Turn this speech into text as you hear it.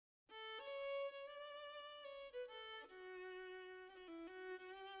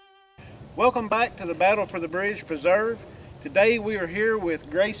Welcome back to the Battle for the Bridge Preserve. Today we are here with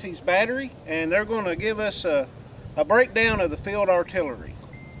Gracie's battery, and they're going to give us a breakdown of the field artillery.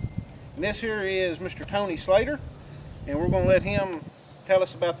 And this here is Mr. Tony Slater, and we're going to let him tell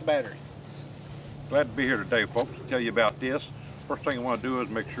us about the battery. Glad to be here today, folks, to tell you about this. First thing I want to do is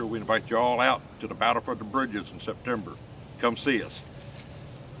make sure we invite you all out to the Battle for the Bridges in September. Come see us.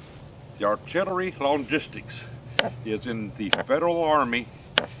 The artillery logistics is in the Federal Army.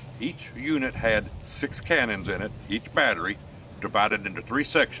 Each unit had 6 cannons in it, each battery, divided into 3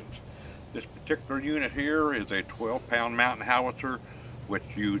 sections. This particular unit here is a 12-pound mountain howitzer, which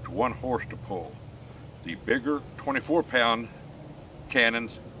used 1 horse to pull. The bigger 24-pound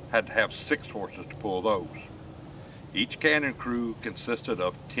cannons had to have 6 horses to pull those. Each cannon crew consisted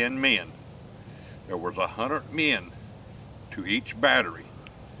of 10 men. There was 100 men to each battery.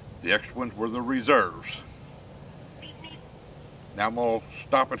 The extra ones were the reserves. Now I'm going to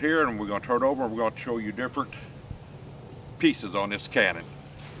stop it here and we're going to turn it over and we're going to show you different pieces on this cannon.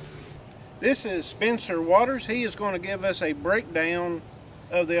 This is Spencer Waters. He is going to give us a breakdown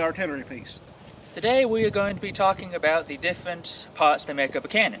of the artillery piece. Today we are going to be talking about the different parts that make up a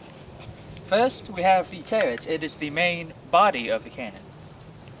cannon. First we have the carriage. It is the main body of the cannon.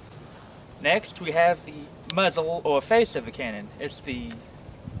 Next we have the muzzle or face of the cannon. It's the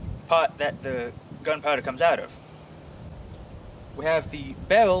part that the gunpowder comes out of. We have the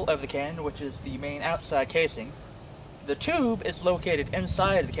barrel of the cannon, which is the main outside casing. The tube is located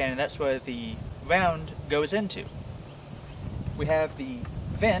inside the cannon. That's where the round goes into. We have the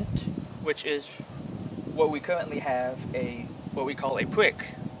vent, which is what we currently have what we call a prick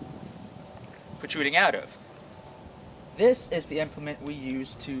protruding out of. This is the implement we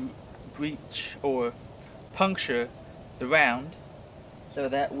use to breach or puncture the round so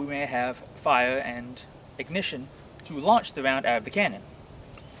that we may have fire and ignition to launch the round out of the cannon.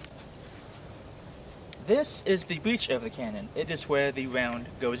 This is the breech of the cannon. It is where the round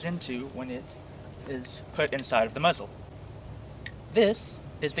goes into when it is put inside of the muzzle. This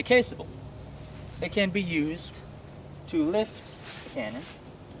is the caseable. It can be used to lift the cannon,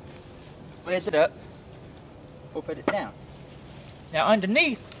 raise it up, or put it down. Now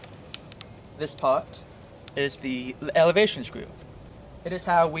underneath this part is the elevation screw. It is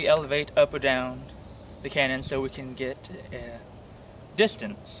how we elevate up or down the cannon so we can get a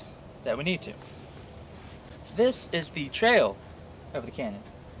distance that we need to. This is the trail of the cannon.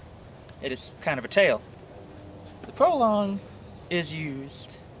 It is kind of a tail. The prolong is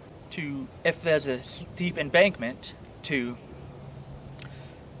used to, if there's a steep embankment, to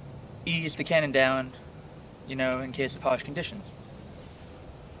ease the cannon down, in case of harsh conditions.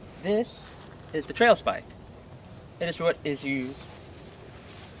 This is the trail spike. It is what is used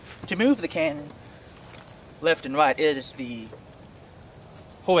to move the cannon left and right. It is the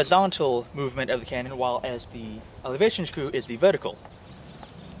horizontal movement of the cannon, while as the elevation screw is the vertical.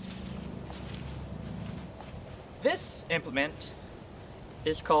 This implement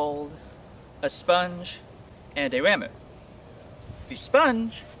is called a sponge and a rammer. The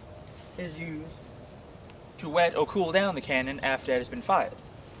sponge is used to wet or cool down the cannon after it has been fired.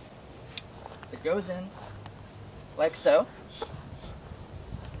 It goes in like so.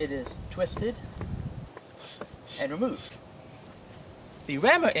 It is twisted and removed. The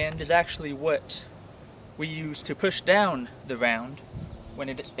rammer end is actually what we use to push down the round when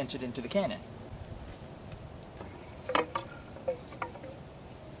it is entered into the cannon.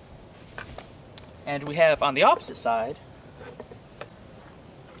 And we have on the opposite side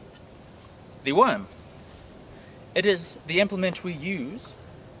the worm. It is the implement we use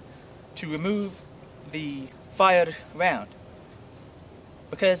to remove the fired round,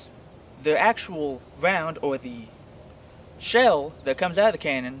 because the actual round or the shell that comes out of the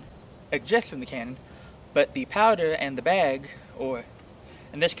cannon ejects from the cannon, but the powder and the bag, or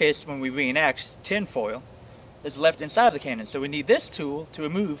in this case when we reenact tin foil, is left inside of the cannon. So we need this tool to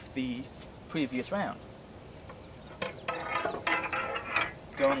remove the previous round.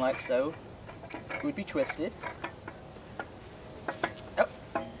 Going like so, it would be twisted. Oh,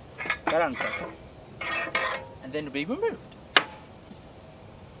 got on a second. And then it would be removed.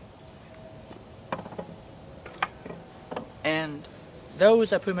 And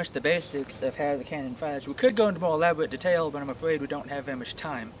those are pretty much the basics of how the cannon fires. We could go into more elaborate detail, but I'm afraid we don't have very much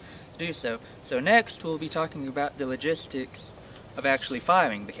time to do so. So next we'll be talking about the logistics of actually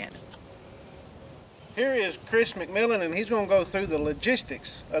firing the cannon. Here is Chris McMillan, and he's going to go through the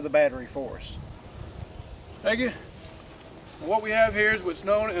logistics of the battery for us. Thank you. What we have here is what's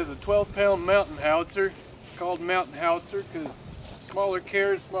known as a 12-pound mountain howitzer. It's called mountain howitzer because Smaller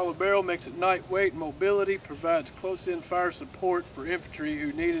carriage, smaller barrel makes it lightweight and mobility, provides close-in fire support for infantry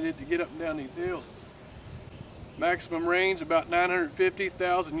who needed it to get up and down these hills. Maximum range about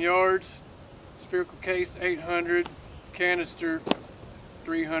 950,000 yards. Spherical case 800, canister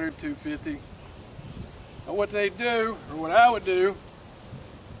 300, 250. Now what they do, or what I would do,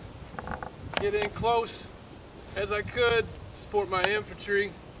 get in close as I could, support my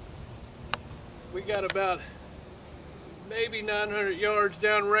infantry. We got about maybe 900 yards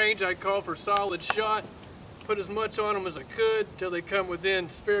down range. I call for solid shot. Put as much on them as I could till they come within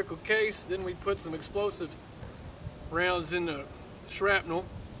spherical case. Then we put some explosive rounds in the shrapnel,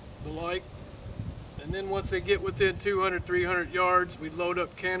 the like. And then once they get within 200, 300 yards, we load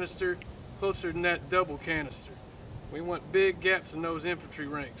up canister, closer than that, double canister. We want big gaps in those infantry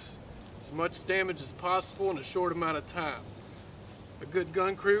ranks. As much damage as possible in a short amount of time. A good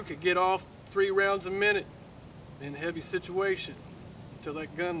gun crew could get off 3 rounds a minute in a heavy situation until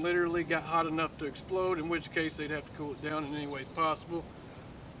that gun literally got hot enough to explode, in which case they'd have to cool it down in any ways possible.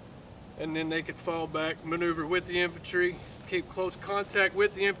 And then they could fall back, maneuver with the infantry, keep close contact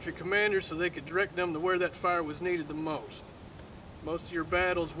with the infantry commanders so they could direct them to where that fire was needed the most. Most of your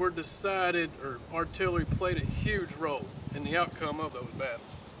battles were decided, or artillery played a huge role in the outcome of those battles.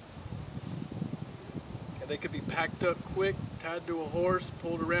 And they could be packed up quick, tied to a horse,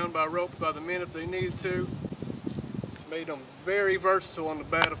 pulled around by rope by the men if they needed to. It's made them very versatile on the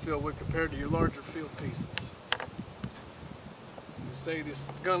battlefield when compared to your larger field pieces. You say this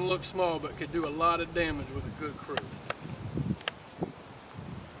gun looks small but could do a lot of damage with a good crew.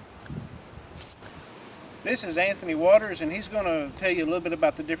 This is Anthony Waters, and he's going to tell you a little bit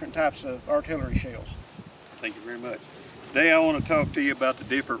about the different types of artillery shells. Thank you very much. Today I want to talk to you about the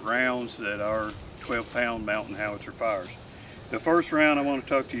different rounds that our 12-pound mountain howitzer fires. The first round I want to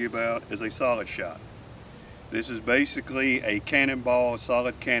talk to you about is a solid shot. This is basically a cannonball, a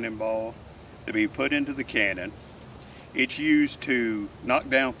solid cannonball to be put into the cannon. It's used to knock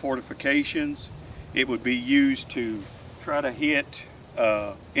down fortifications. It would be used to try to hit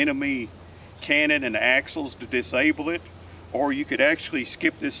enemy cannon and axles to disable it, or you could actually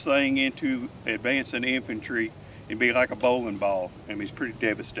skip this thing into advancing infantry and be like a bowling ball. I mean, it's pretty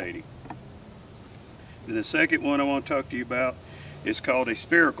devastating. The second one I want to talk to you about is called a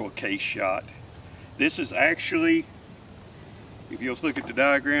spherical case shot. This is actually, if you'll look at the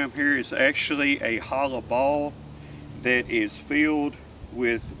diagram here, it's actually a hollow ball that is filled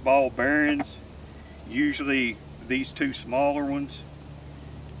with ball bearings, usually these 2 smaller ones,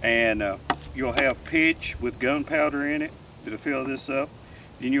 and you'll have pitch with gunpowder in it to fill this up.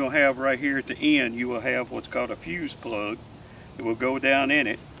 Then you'll have right here at the end, you will have what's called a fuse plug that will go down in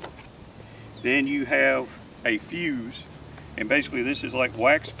it. Then you have a fuse, and basically this is like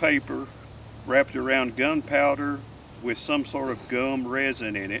wax paper wrapped around gunpowder with some sort of gum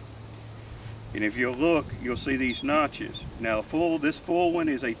resin in it. And if you'll look, you'll see these notches. Now this full one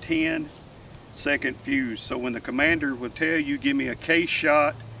is a 10-second fuse. So when the commander would tell you, give me a case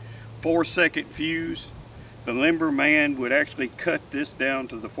shot, 4-second fuse, the limber man would actually cut this down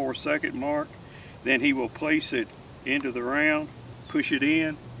to the 4-second mark. Then he will place it into the round, push it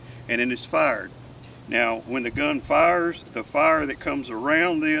in, and then it's fired. Now when the gun fires, the fire that comes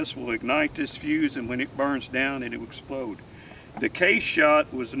around this will ignite this fuse, and when it burns down, it will explode. The case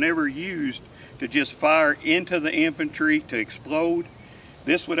shot was never used to just fire into the infantry to explode.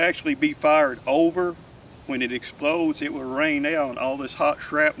 This would actually be fired over. When it explodes, it will rain down all this hot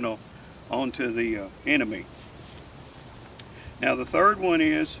shrapnel onto the enemy. Now the third one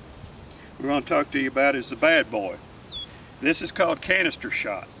is, we're going to talk to you about, is the bad boy. This is called canister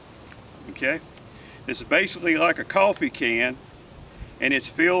shot. Okay? This is basically like a coffee can, and it's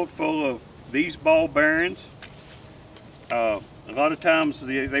filled full of these ball bearings. A lot of times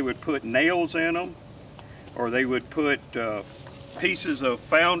they would put nails in them, or they would put pieces of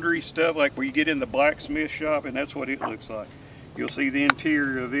foundry stuff, like where you get in the blacksmith shop, and that's what it looks like. You'll see the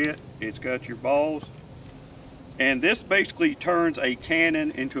interior of it. It's got your balls. And this basically turns a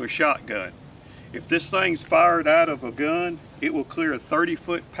cannon into a shotgun. If this thing's fired out of a gun, it will clear a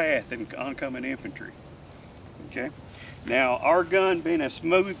 30-foot path in oncoming infantry. Okay? Now, our gun, being a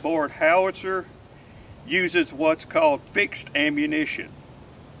smoothbore howitzer, uses what's called fixed ammunition.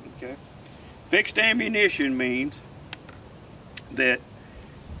 Okay? Fixed ammunition means that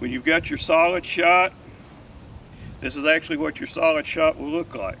when you've got your solid shot, this is actually what your solid shot will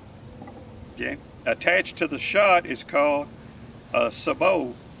look like. Okay? Attached to the shot is called a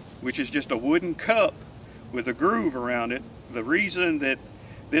sabot, which is just a wooden cup with a groove around it. The reason that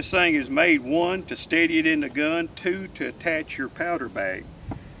this thing is made, 1, to steady it in the gun, 2, to attach your powder bag,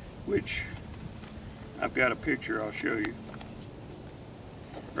 which I've got a picture I'll show you.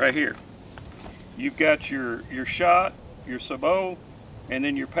 right here. You've got your shot, your sabot, and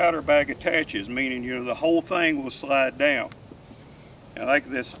then your powder bag attaches, meaning the whole thing will slide down. And like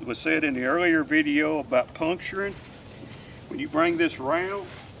this was said in the earlier video about puncturing, when you bring this round,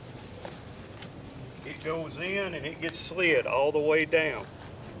 it goes in and it gets slid all the way down.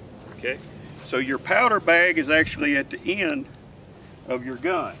 Okay, so your powder bag is actually at the end of your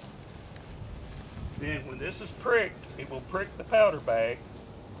gun. Then when this is pricked, it will prick the powder bag,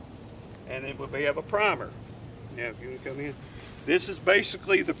 and then we have a primer. Now, if you want to come in, this is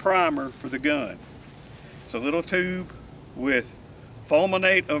basically the primer for the gun. It's a little tube with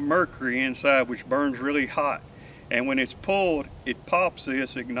fulminate of mercury inside, which burns really hot. And when it's pulled, it pops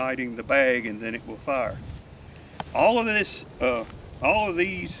this, igniting the bag, and then it will fire. All of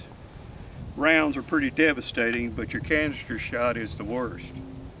these rounds are pretty devastating, but your canister shot is the worst.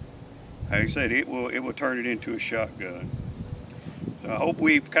 Like I said, it will turn it into a shotgun. So I hope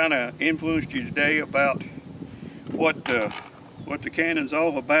we've kind of influenced you today about what the cannon's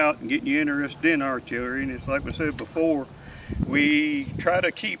all about and getting you interested in artillery. And it's like we said before, we try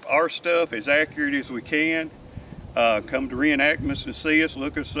to keep our stuff as accurate as we can. Come to reenactments and see us,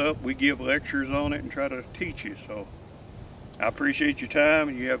 look us up. We give lectures on it and try to teach you. So I appreciate your time,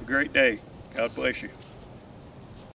 and you have a great day. God bless you.